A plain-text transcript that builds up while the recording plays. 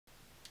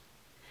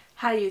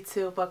Hi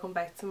YouTube, welcome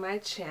back to my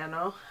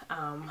channel.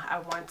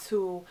 I want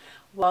to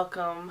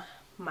welcome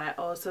my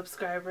old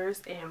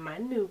subscribers and my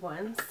new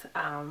ones.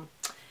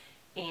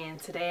 And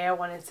today I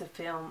wanted to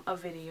film a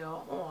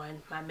video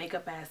on my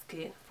makeup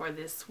basket for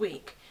this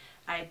week.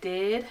 I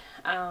did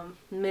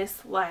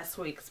miss last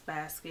week's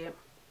basket.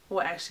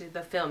 Well, actually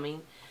the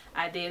filming.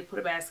 I did put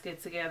a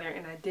basket together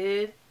and I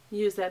did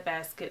use that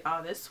basket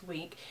all this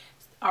week.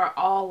 Or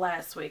all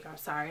last week, I'm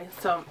sorry.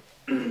 So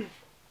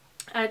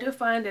I do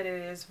find that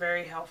it is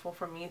very helpful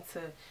for me to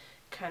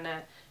kind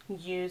of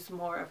use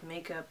more of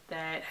makeup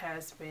that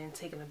has been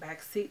taking a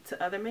back seat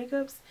to other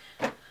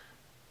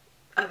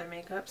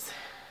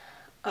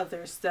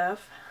other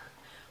stuff.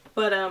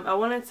 But I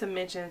wanted to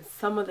mention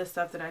some of the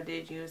stuff that I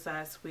did use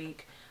last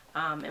week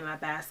in my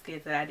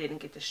basket that I didn't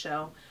get to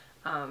show.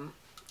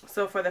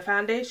 So for the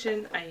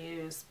foundation, I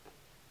used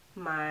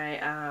my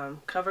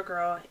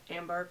CoverGirl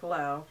Amber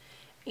Glow.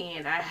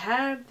 And I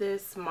have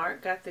this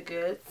Marc Got the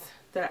Goods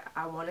that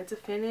I wanted to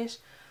finish,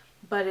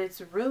 but it's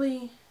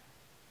really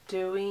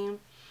dewy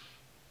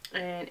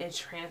and it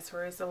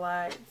transfers a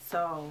lot,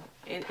 so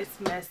it's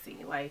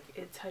messy. Like,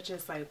 it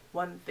touches like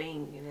one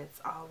thing and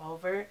it's all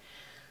over.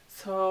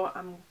 So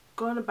I'm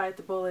going to bite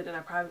the bullet and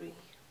I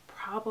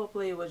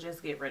probably will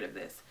just get rid of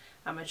this.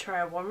 I'm going to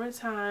try one more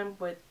time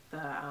with the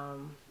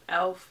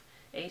e.l.f.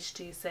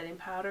 HD setting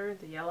powder,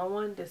 the yellow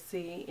one, to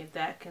see if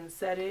that can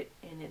set it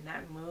and it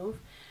not move.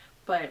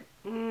 But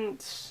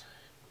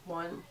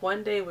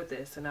one day with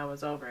this and I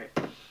was over it.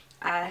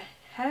 I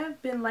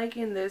have been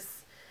liking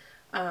this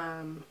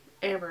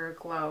Amber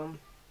Glow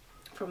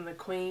from the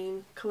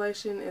Queen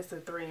collection. It's a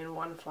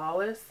 3-in-1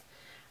 Flawless.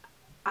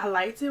 I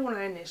liked it when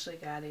I initially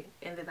got it,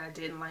 and then I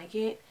didn't like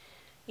it.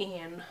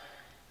 And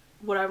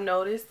what I've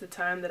noticed, the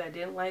time that I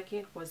didn't like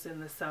it was in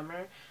the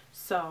summer.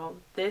 So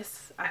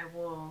this I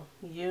will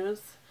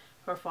use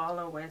for fall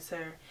and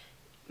winter,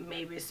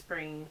 maybe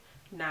spring,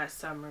 not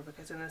summer,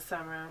 because in the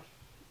summer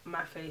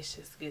my face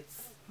just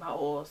gets, my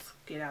oils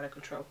get out of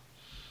control.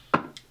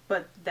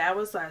 But that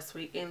was last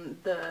week. And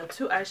the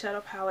two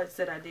eyeshadow palettes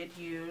that I did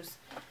use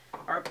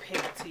or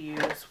pick to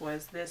use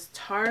was this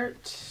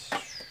Tarte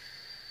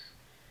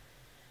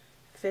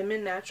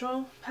Femme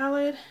Natural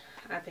palette.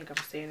 I think I'm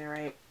saying it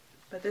right,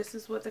 but this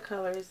is what the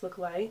colors look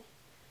like.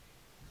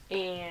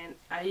 And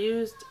I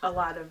used a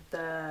lot of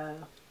the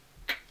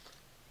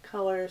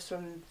colors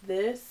from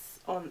this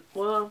on,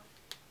 well,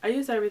 I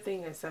used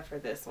everything except for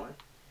this one.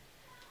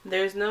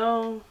 There's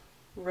no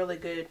really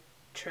good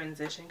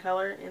transition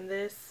color in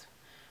this,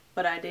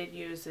 but I did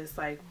use this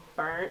like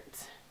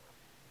burnt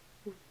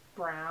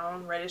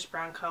brown, reddish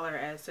brown color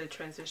as a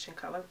transition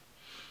color.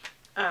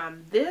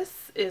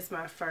 This is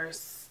my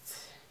first,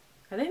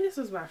 I think this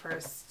was my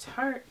first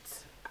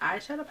Tarte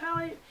eyeshadow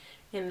palette,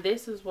 and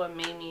this is what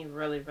made me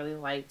really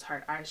like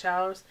Tarte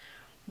eyeshadows.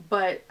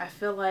 But I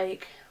feel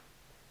like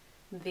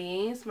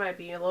these might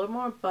be a little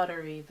more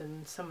buttery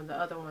than some of the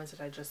other ones that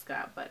I just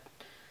got, but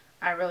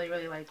I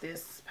really like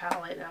this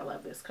palette and I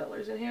love these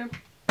colors in here.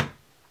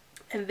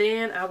 And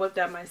then I whipped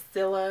out my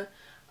Stila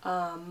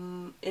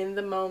In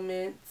the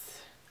Moment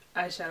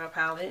eyeshadow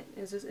palette.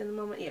 Is this In the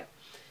Moment? Yeah.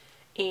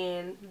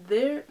 And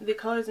the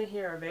colors in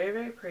here are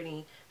very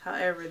pretty.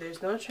 However,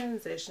 there's no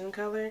transition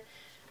color,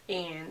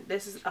 and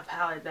this is a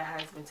palette that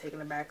has been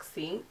taking a back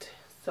seat,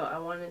 so I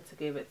wanted to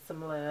give it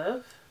some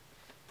love.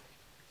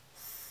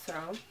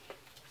 So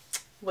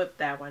whip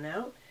that one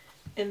out.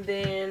 And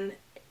then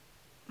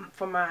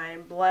for my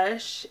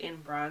blush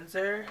and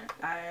bronzer,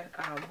 I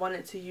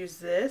wanted to use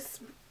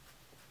this,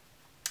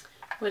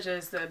 which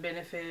is the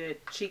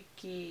Benefit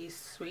Cheeky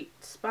Sweet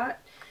Spot.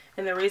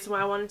 And the reason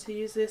why I wanted to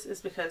use this is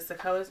because the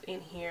colors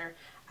in here,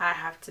 I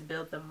have to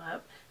build them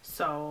up.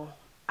 So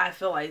I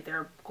feel like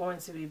they're going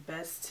to be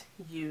best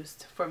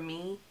used for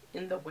me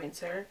in the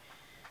winter,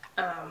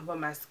 when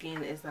my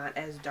skin is not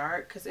as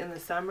dark. Because in the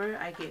summer,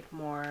 I get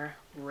more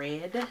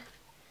red,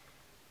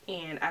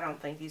 and I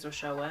don't think these will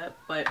show up.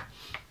 But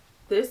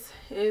this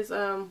is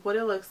what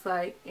it looks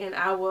like. And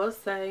I will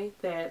say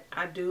that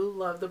I do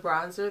love the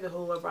bronzer, the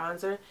Hoola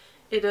bronzer.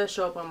 It does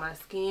show up on my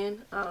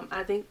skin.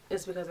 I think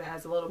it's because it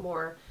has a little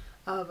more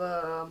of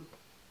a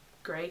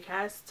gray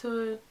cast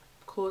to it,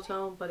 cool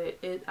tone, but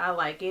I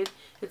like it.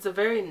 It's a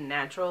very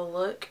natural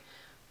look.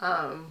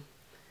 And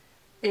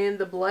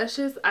the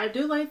blushes, I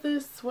do like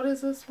this. What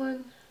is this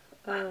one?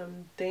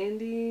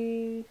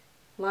 Dandelion.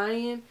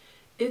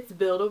 It's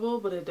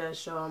buildable, but it does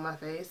show on my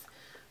face.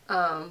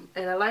 And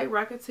I like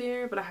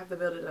Rocketeer, but I have to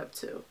build it up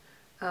too.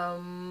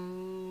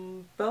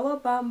 Bella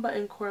Bamba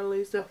and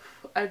Coralisa,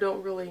 I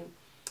don't really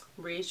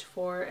reach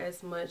for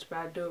as much, but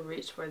I do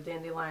reach for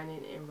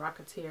Dandelion and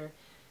Rocketeer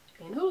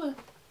and Hoola.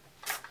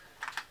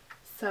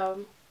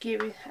 So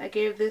I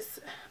gave this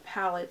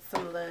palette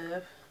some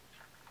love.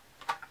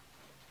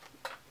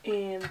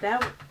 And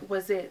that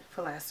was it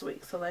for last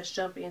week. So let's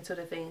jump into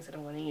the things that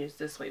I'm going to use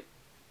this week.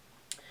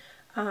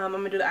 I'm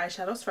going to do the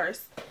eyeshadows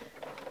first.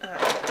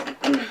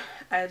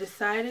 I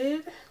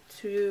decided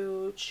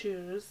to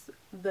choose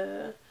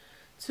the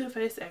Too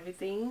Faced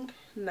Everything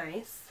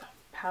Nice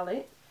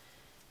palette.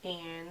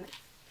 And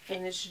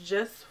and it's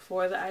just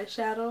for the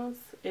eyeshadows.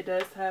 It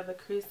does have a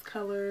crease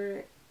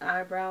color,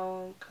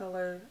 eyebrow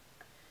color,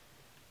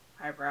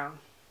 eyebrow.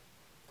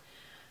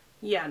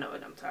 Yeah, I know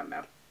what I'm talking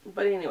about.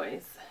 But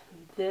anyways,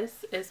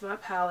 this is my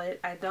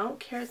palette. I don't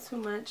care too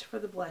much for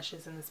the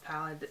blushes in this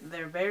palette.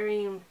 They're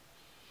very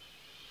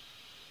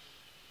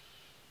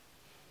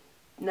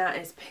not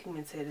as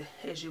pigmented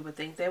as you would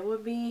think they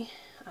would be.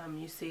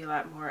 You see a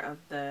lot more of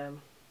the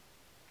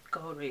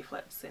gold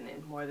reflex in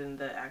it more than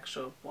the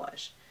actual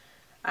blush.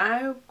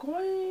 I'm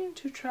going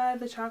to try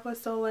the Chocolate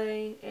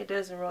Soleil. It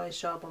doesn't really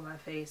show up on my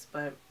face,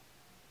 but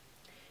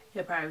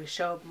it'll probably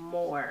show up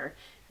more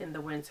in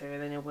the winter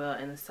than it will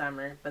in the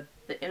summer. But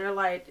the inner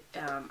light,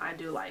 I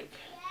do like.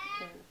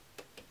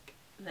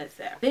 And that's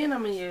that. Then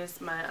I'm going to use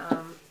my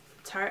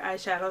Tarte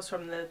eyeshadows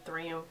from the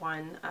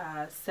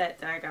 3-in-1 set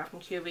that I got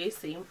from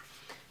QVC.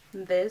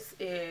 This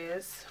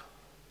is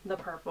the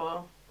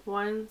purple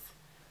ones.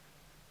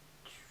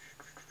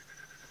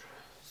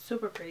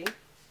 Super pretty.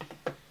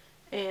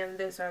 And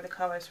these are the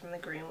colors from the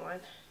green one.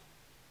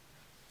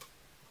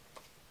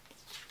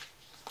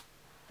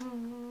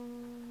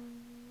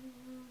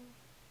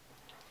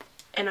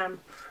 And I'm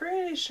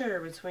pretty sure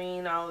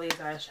between all these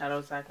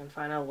eyeshadows I can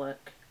find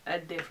a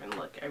different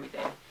look every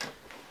day.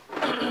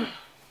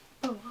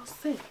 But we'll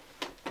see.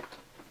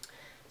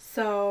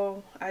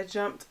 So I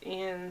jumped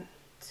into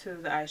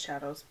the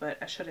eyeshadows, but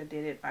I should have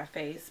did it by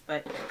face.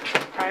 But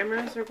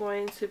primers are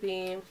going to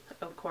be,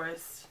 of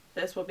course,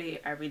 this will be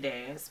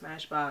everyday.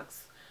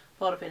 Smashbox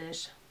Photo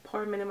Finish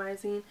Pore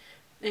Minimizing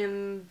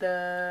in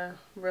the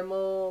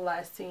Rimmel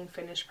Lasting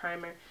Finish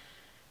Primer.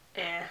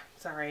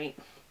 It's alright,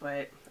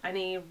 but I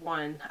need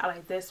one. I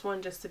like this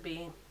one just to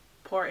be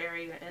pore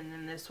area, and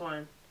then this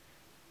one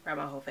around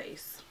my whole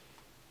face.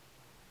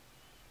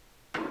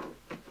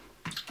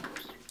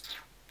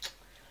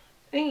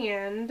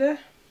 And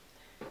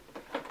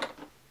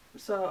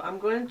so I'm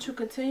going to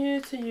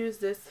continue to use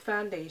this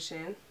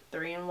foundation,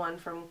 3-in-1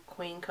 from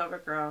Queen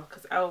CoverGirl,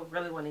 because I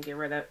really want to get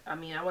rid of, I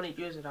want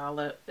to use it all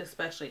up,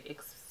 especially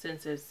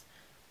since it's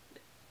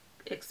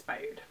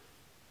expired.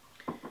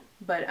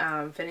 But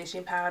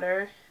finishing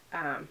powder,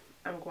 I'm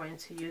going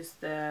to use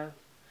the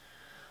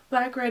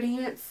Black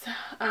Radiance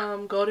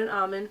Golden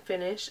Almond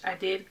Finish. I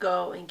did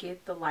go and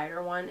get the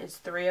lighter one. It's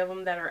 3 of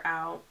them that are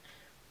out.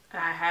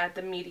 I had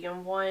the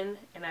medium one,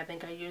 and I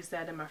think I used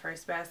that in my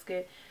first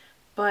basket.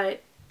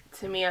 But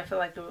to me, I feel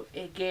like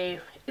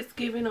it's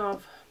giving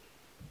off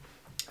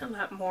a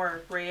lot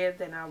more red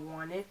than I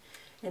wanted,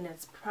 and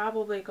it's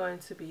probably going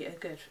to be a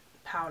good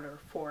powder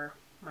for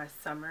my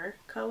summer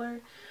color.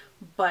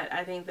 But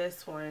I think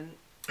this one,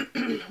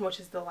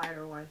 which is the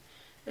lighter one,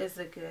 is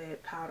a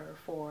good powder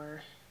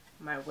for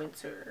my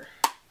winter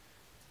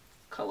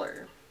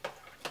color.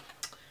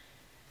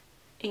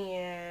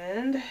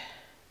 And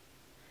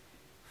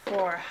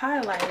for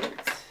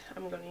highlight,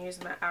 I'm going to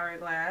use my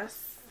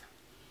Hourglass.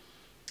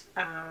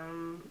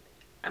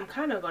 I'm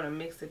kind of going to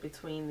mix it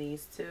between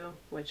these two,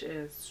 which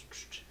is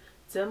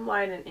Dim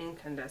Light and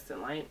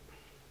Incandescent Light.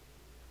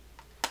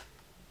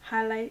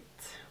 Highlight.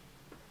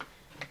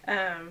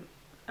 I'm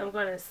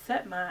going to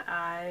set my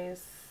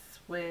eyes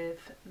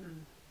with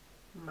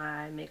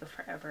my Makeup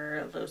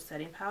Forever Loose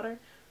Setting Powder,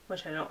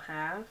 which I don't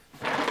have.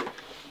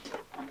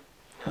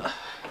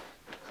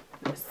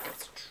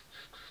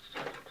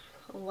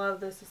 I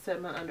love this to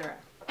set my under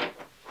eye.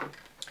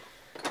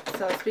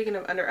 So speaking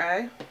of under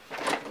eye,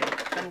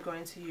 I'm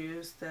going to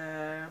use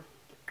the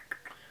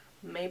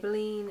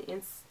Maybelline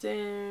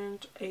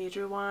Instant Age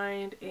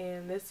Rewind,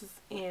 and this is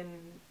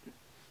in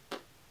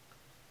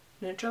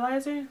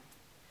Neutralizer.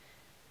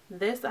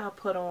 This I'll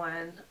put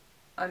on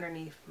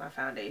underneath my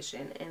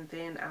foundation, and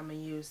then I'm going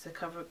to use the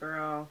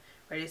CoverGirl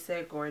Ready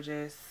Set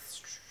Gorgeous.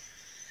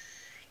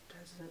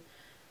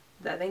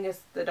 I think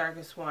it's the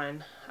darkest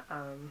one,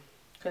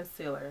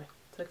 concealer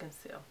to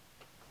conceal.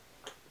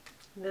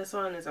 This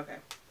one is okay.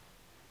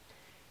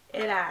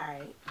 It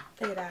alright.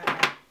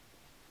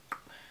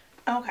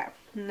 Okay,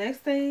 next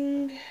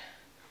thing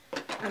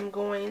I'm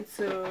going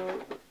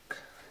to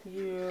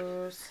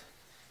use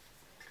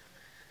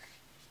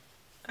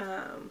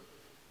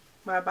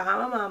my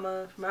Bahama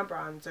Mama for my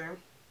bronzer,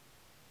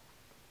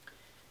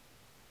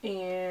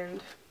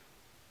 and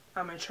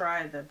I'm going to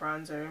try the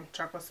bronzer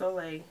Chocolate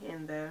Soleil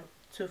in the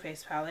Too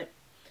Faced palette,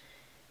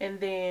 and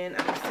then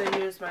I'm going to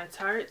still use my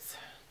Tarte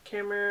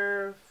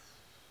Camera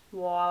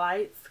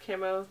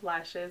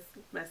Lashes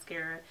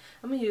mascara.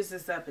 I'm going to use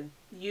this up and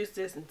use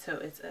this until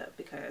it's up,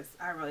 because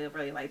I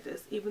really like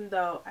this. Even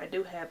though I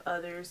do have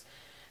others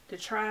to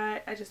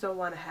try, I just don't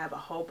want to have a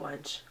whole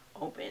bunch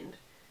opened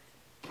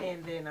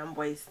and then I'm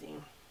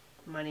wasting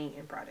money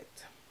and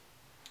product.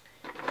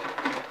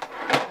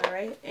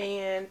 Alright,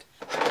 and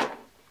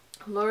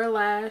lower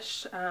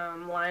lash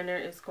liner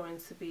is going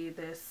to be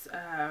this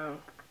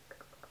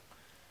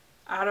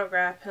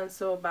Autograph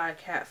pencil by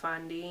Kat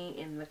Von D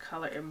in the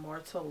color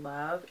Immortal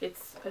Love.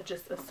 It's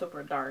just a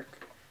super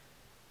dark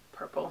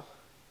purple.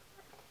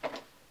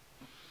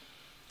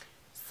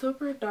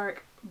 Super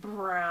dark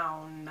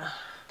brown.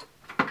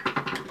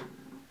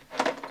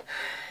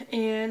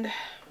 And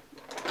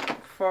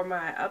for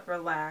my upper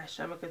lash,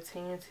 I'm going to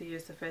continue to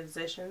use the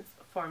Physicians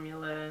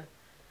Formula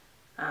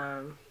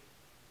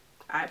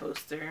eye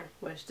booster,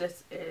 which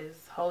this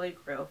is holy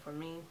grail for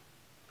me.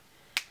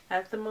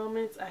 At the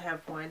moment, I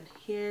have one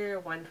here,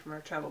 one from our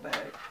travel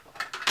bag.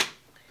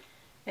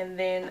 And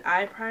then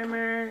eye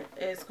primer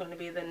is going to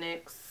be the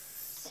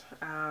NYX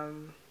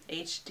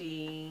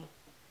HD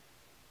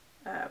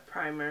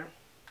primer,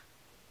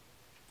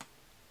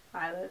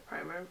 eyelid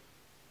primer.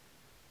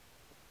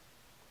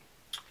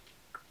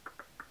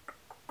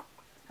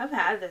 I've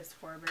had this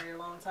for a very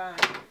long time.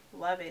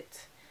 Love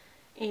it.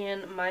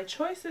 And my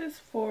choices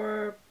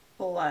for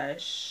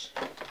blush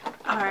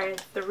are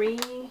 3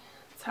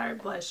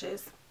 Tarte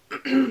blushes.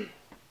 And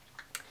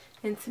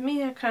to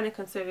me, I kind of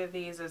consider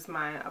these as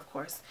my, of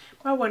course,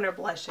 my winter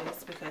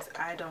blushes, because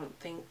I don't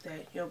think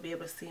that you'll be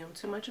able to see them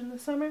too much in the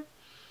summer.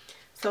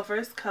 So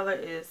first color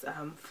is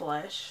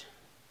Flush,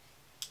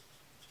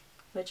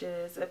 which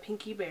is a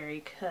pinky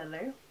berry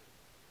color.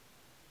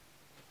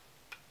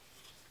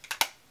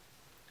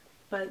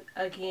 But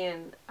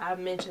again, I've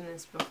mentioned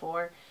this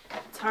before,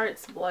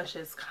 Tarte's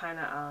blushes kind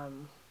of,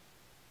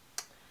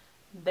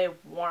 they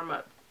warm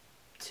up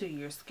to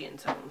your skin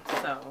tone.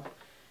 So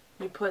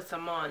you put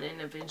some on and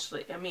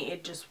eventually, I mean,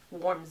 it just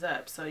warms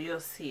up, so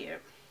you'll see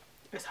it.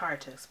 It's hard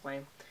to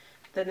explain.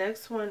 The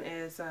next one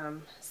is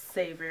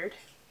Savored,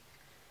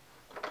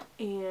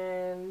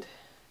 and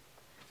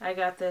I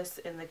got this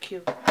in the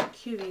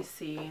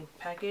QVC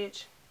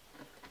package,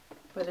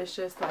 but it's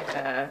just like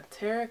a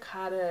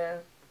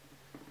terracotta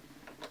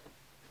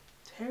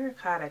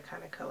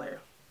kind of color.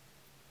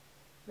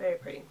 Very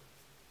pretty.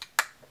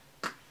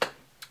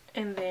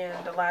 And then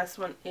the last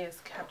one is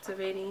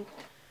Captivating,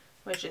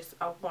 which is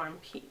a warm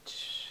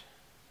peach.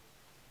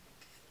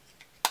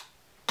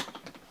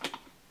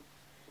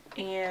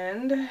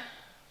 And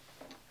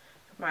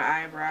for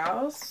my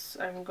eyebrows,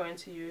 I'm going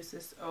to use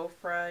this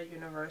Ofra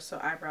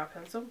Universal Eyebrow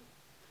Pencil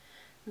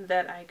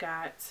that I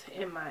got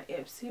in my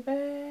Ipsy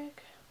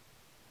bag.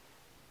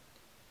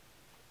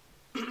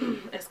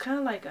 It's kind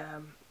of like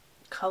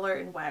color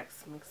and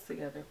wax mixed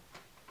together.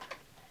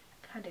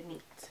 Kind of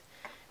neat.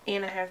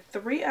 And I have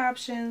 3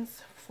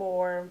 options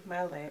for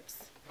my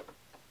lips.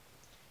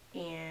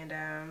 And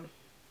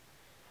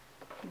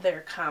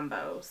they're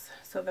combos.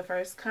 So the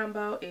first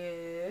combo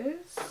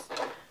is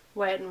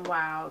Wet n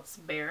Wild's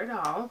Bare It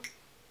All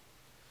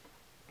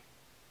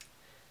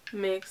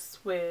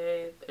mixed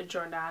with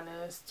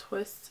Jordana's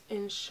Twist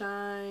and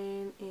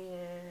Shine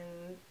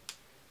and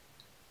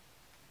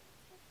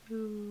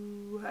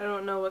I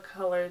don't know what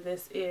color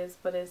this is,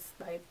 but it's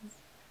like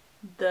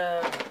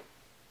the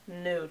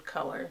nude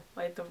color,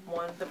 like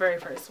the very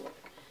first one.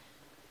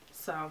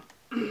 So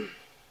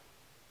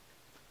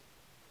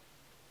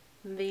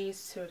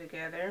these two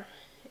together,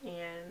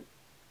 and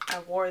I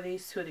wore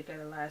these two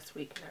together last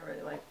week and I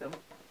really like them.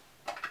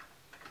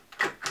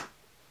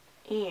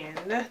 And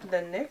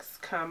the next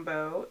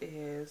combo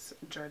is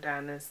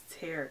Jordana's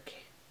Terra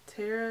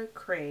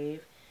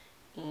Crave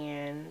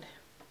and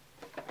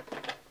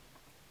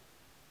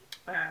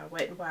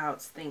Wet n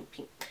Wild's Think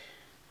Pink.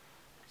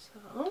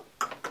 So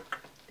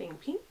Think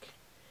Pink,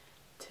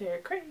 Terra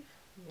Crave,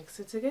 mix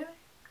it together,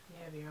 you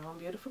have your own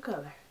beautiful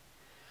color.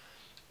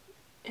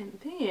 And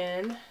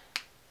then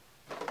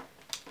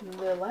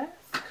the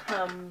last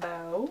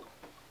combo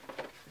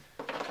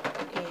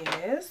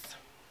is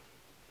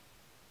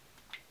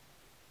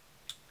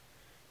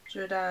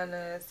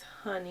Jordana's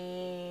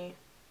Honey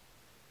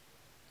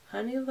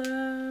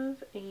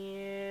Love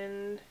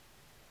and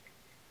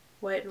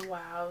Wet n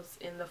Wild's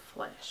In the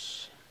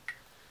Flesh.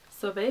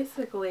 So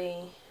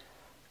basically,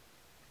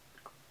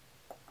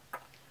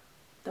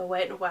 the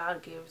Wet n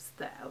Wild gives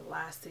that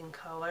lasting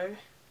color,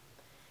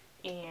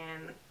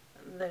 and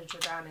the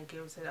Jordana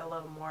gives it a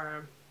little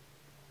more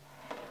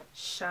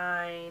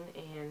shine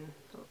and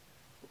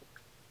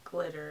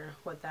glitter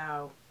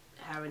without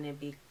having it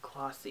be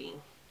glossy.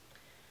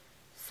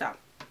 So,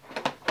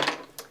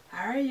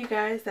 alright you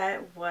guys,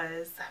 that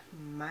was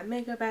my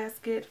mega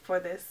basket for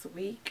this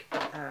week.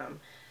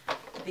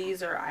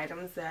 These are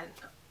items that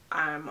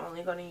I'm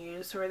only going to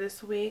use for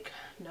this week.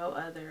 No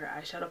other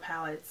eyeshadow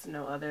palettes,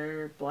 no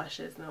other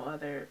blushes, no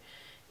other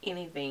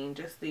anything,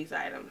 just these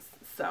items.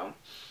 So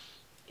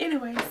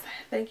anyways,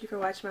 thank you for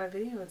watching my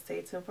video and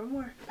stay tuned for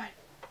more. Bye.